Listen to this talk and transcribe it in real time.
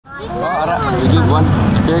Oh, ara, give one.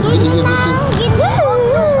 Okay, give it.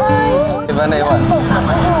 Give an one.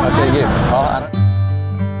 Okay, give. Oh, ara.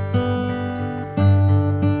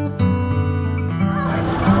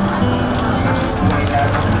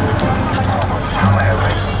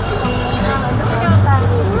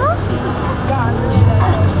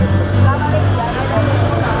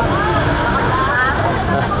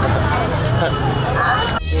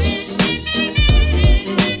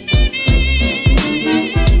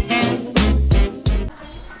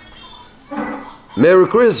 Merry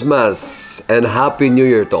Christmas and Happy New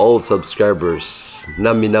Year to all subscribers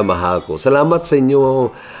na minamahal ko. Salamat sa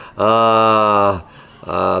inyo.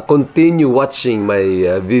 Continue watching my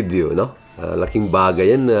video, no? Laking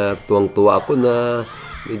bagay yan. Tuwang-tuwa ako na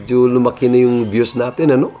medyo lumaki na yung views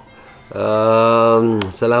natin, ano?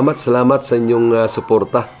 Salamat sa inyong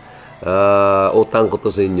suporta. Utang ko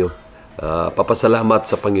to sa inyo. Papasalamat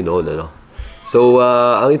sa Panginoon, ano? So,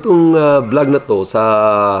 ang itong vlog na to sa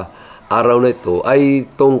araw na ito ay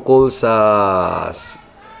tungkol sa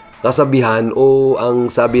kasabihan o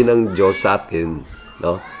ang sabi ng Diyos sa atin,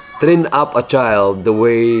 no? Train up a child the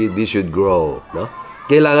way they should grow, no?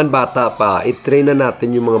 Kailangan bata pa, i-train na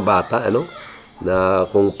natin yung mga bata, ano? Na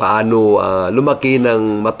kung paano lumaki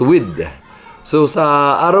ng matuwid. So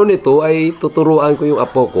sa araw nito ay tuturuan ko yung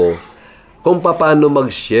apo ko kung paano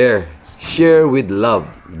mag-share. Share with love,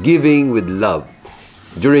 giving with love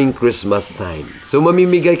during Christmas time. So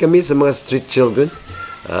mamimigay kami sa mga street children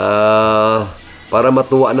para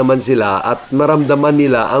matuwa naman sila at maramdaman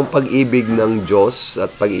nila ang pag-ibig ng Diyos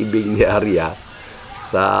at pag-ibig ni Arya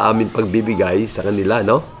sa aming pagbibigay sa kanila,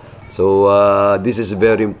 no? So this is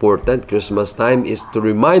very important. Christmas time is to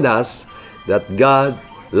remind us that God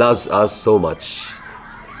loves us so much.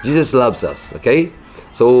 Jesus loves us, okay?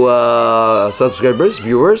 So subscribers,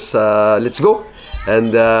 viewers, let's go.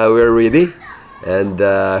 And we're ready. And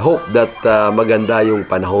hope that maganda yung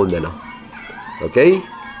panahon na, no? Okay?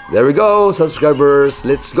 There we go, subscribers.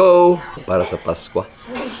 Let's go. Para sa Pasko.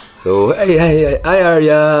 So, hi,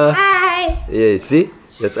 Arya. Hi. Yeah, see?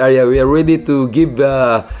 That's Arya. We are ready to give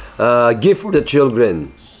gift for the children.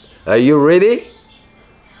 Are you ready?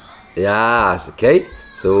 Yes, okay.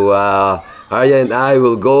 So, Arya and I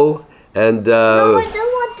will go and... No, I don't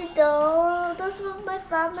want to go. Those are my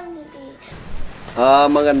family.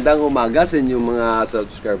 Magandang umaga sa inyong mga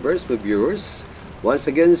subscribers, viewers. Once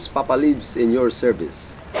again, Papa lives in your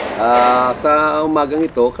service. Sa umagang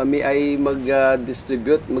ito, kami ay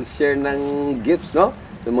mag-distribute, mag-share ng gifts, no?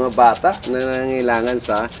 Sa mga bata na nangailangan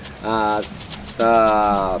sa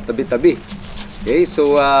tabi-tabi. Okay,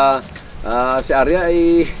 so si Arya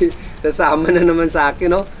ay kasama na naman sa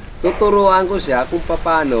akin, no? Tuturuan ko siya kung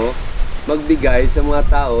paano magbigay sa mga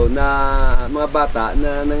tao na mga bata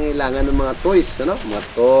na nangailangan ng mga toys, ano? Mga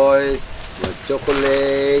toys, mga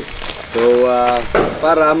chocolate. So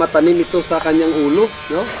para matanim ito sa kanyang ulo,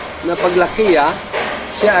 no? Na paglaki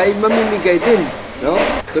siya ay mamimigay din, no?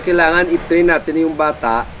 So kailangan i-train natin yung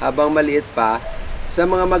bata habang maliit pa sa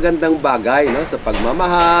mga magandang bagay, no? Sa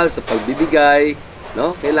pagmamahal, sa pagbibigay,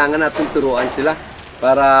 no? Kailangan natin turuan sila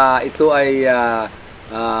para ito ay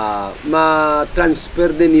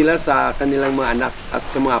ma-transfer din nila sa kanilang mga anak at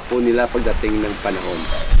sa mga apo nila pagdating ng panahon.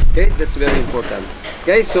 Okay, that's very important.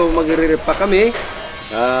 Okay, so magre-repa kami.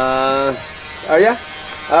 Arya,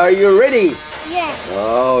 are you ready? Yes.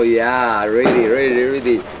 Oh yeah,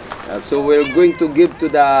 ready. So we're going to give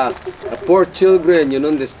to the poor children, you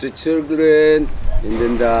know, the street children, and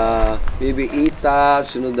then the maybe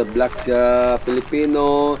Itas, you know, the black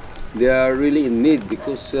Filipino. They are really in need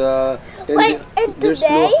because there's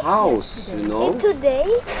no house, you know. And today,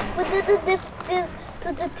 what did to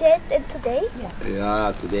the kids and today? Yes.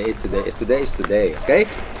 Yeah, today is today. Okay.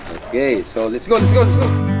 Okay. So let's go.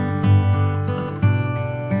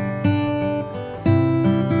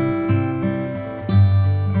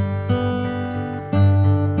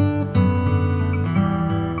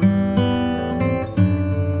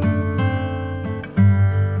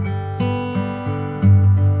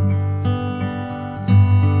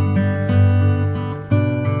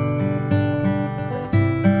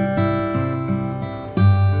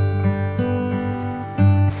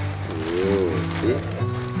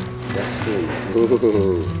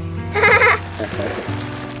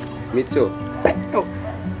 Me too.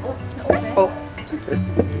 Oh.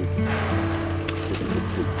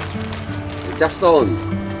 Just on.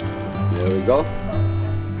 There we go.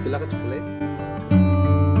 Feel like a chocolate.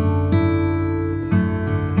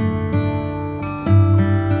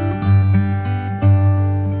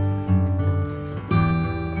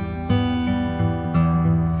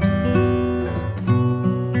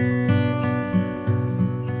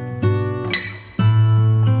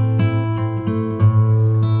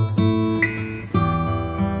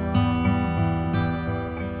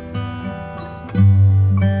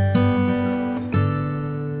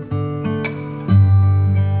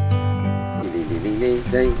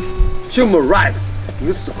 Sumo rice.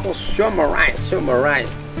 Gusto ko sumo rice. Sumo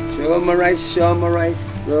rice. Sumo rice. Sumo rice.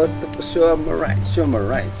 Gusto ko sumo rice. Sumo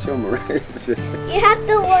rice. Sumo rice. You have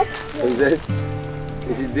to watch Is it?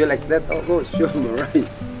 Is it do like that? Oh, go sumo rice.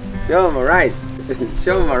 Sumo rice.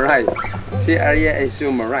 Sumo rice. Si Arya is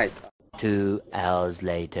sumo rice. 2 hours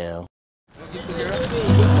later.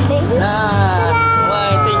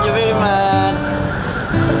 Why, thank you very much.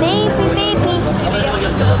 baby.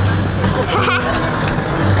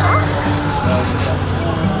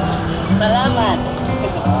 Salamat.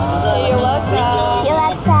 So you're welcome. You're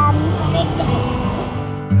welcome.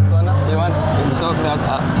 You want? So,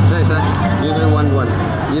 isa. Give her one.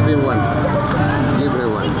 Give him one. Give her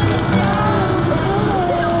one.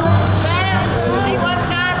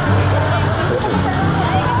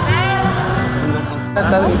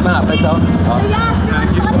 Tali mana peso?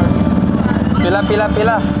 Pila.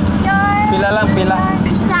 Pila lang, pila.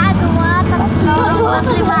 Isa, dua, tatlo,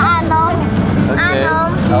 lima, anom. Okay.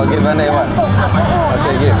 Anom. I'll give one.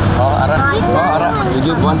 Okay, give. Oh, Ara. You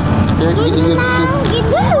give one. Okay, give.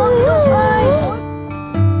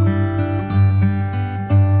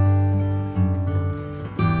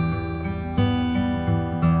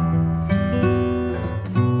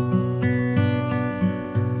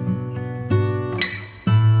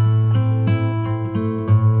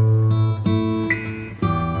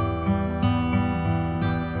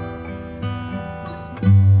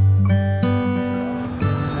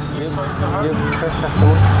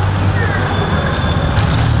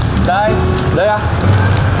 Daya.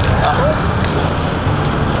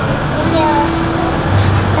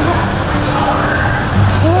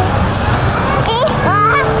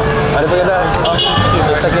 Ada pa kada?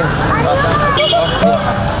 Basta kin.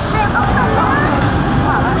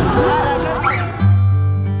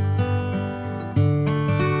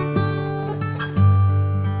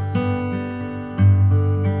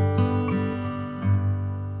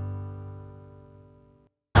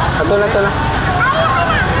 Ito na.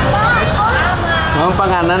 Ang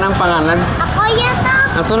panganan. Ako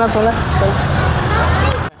yata. Ito na.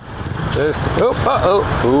 Yes.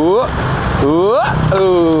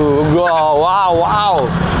 Wow.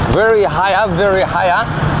 Very high,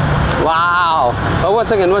 Wow. Oh,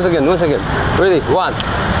 once again. Ready? 1,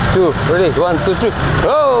 2, ready? 1, 2, 3.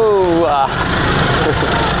 Oh!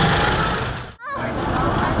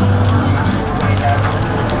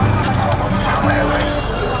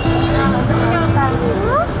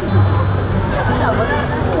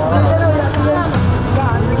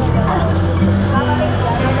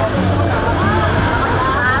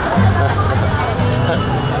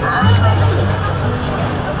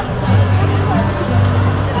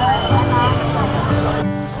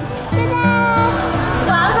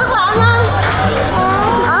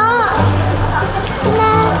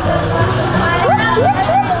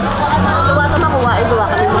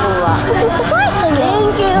 It's a surprise for you.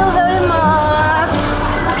 Thank you very much.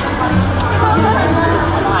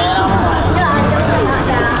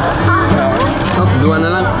 Dua na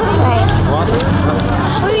lang.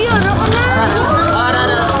 Uy, yun ako na.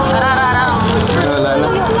 Wala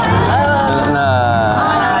na.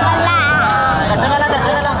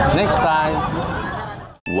 Next time.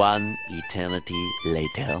 1 eternity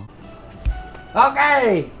later.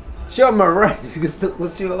 Okay! Sumo rice. Gusto ko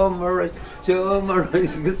sumo rice.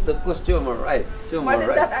 Gusto ko sumo rice. What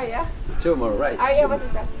is that, Arya? Sumo rice. Arya, what is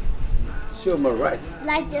that? Sumo rice.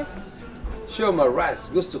 Like this. Sumo rice.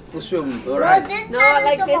 Gusto ko sumo No, rice. this No, kind of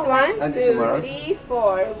like this sumo. one. And 2, sumo rice? 3,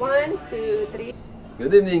 4. 1, 2, 3.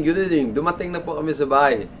 Good evening. Dumating na po kami sa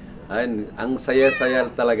bahay. Ayun, ang saya-saya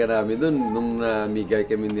talaga namin dun nung namigay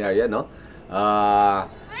kami ni Arya, no?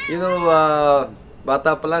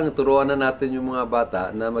 Bata pa lang, turuan na natin yung mga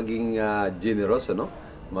bata na maging generous, no?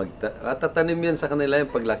 Tatanim yan sa kanila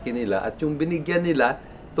yung paglaki nila at yung binigyan nila,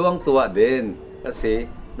 tuwang-tuwa din. Kasi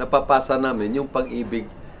napapasa namin yung pag-ibig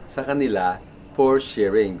sa kanila for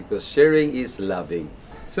sharing because sharing is loving.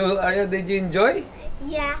 So, Arya, did you enjoy?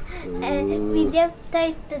 Yeah, and we just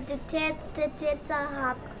tasted the tits are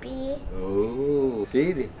happy. Oh,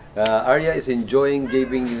 see, Arya is enjoying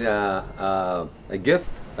giving a gift.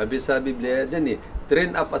 Sabi sa Biblia din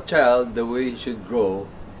train up a child the way he should grow.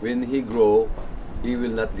 When he grow, he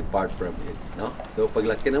will not depart from it. No? So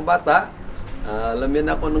paglaki ng bata, alam yan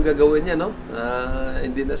ako anong gagawin niya, no?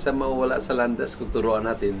 Hindi na siya mawala sa landas kung turuan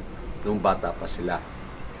natin nung bata pa sila.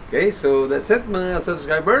 Okay, so that's it mga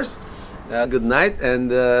subscribers. Good night and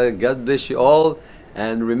God bless you all.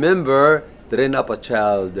 And remember, train up a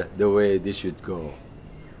child the way they should go.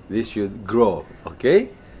 They should grow.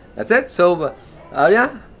 Okay? That's it. So,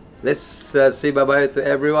 Arya, let's say bye-bye to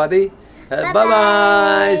everybody.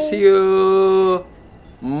 Bye-bye. See you.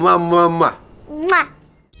 Mwah, mwah, mwah. Mwah.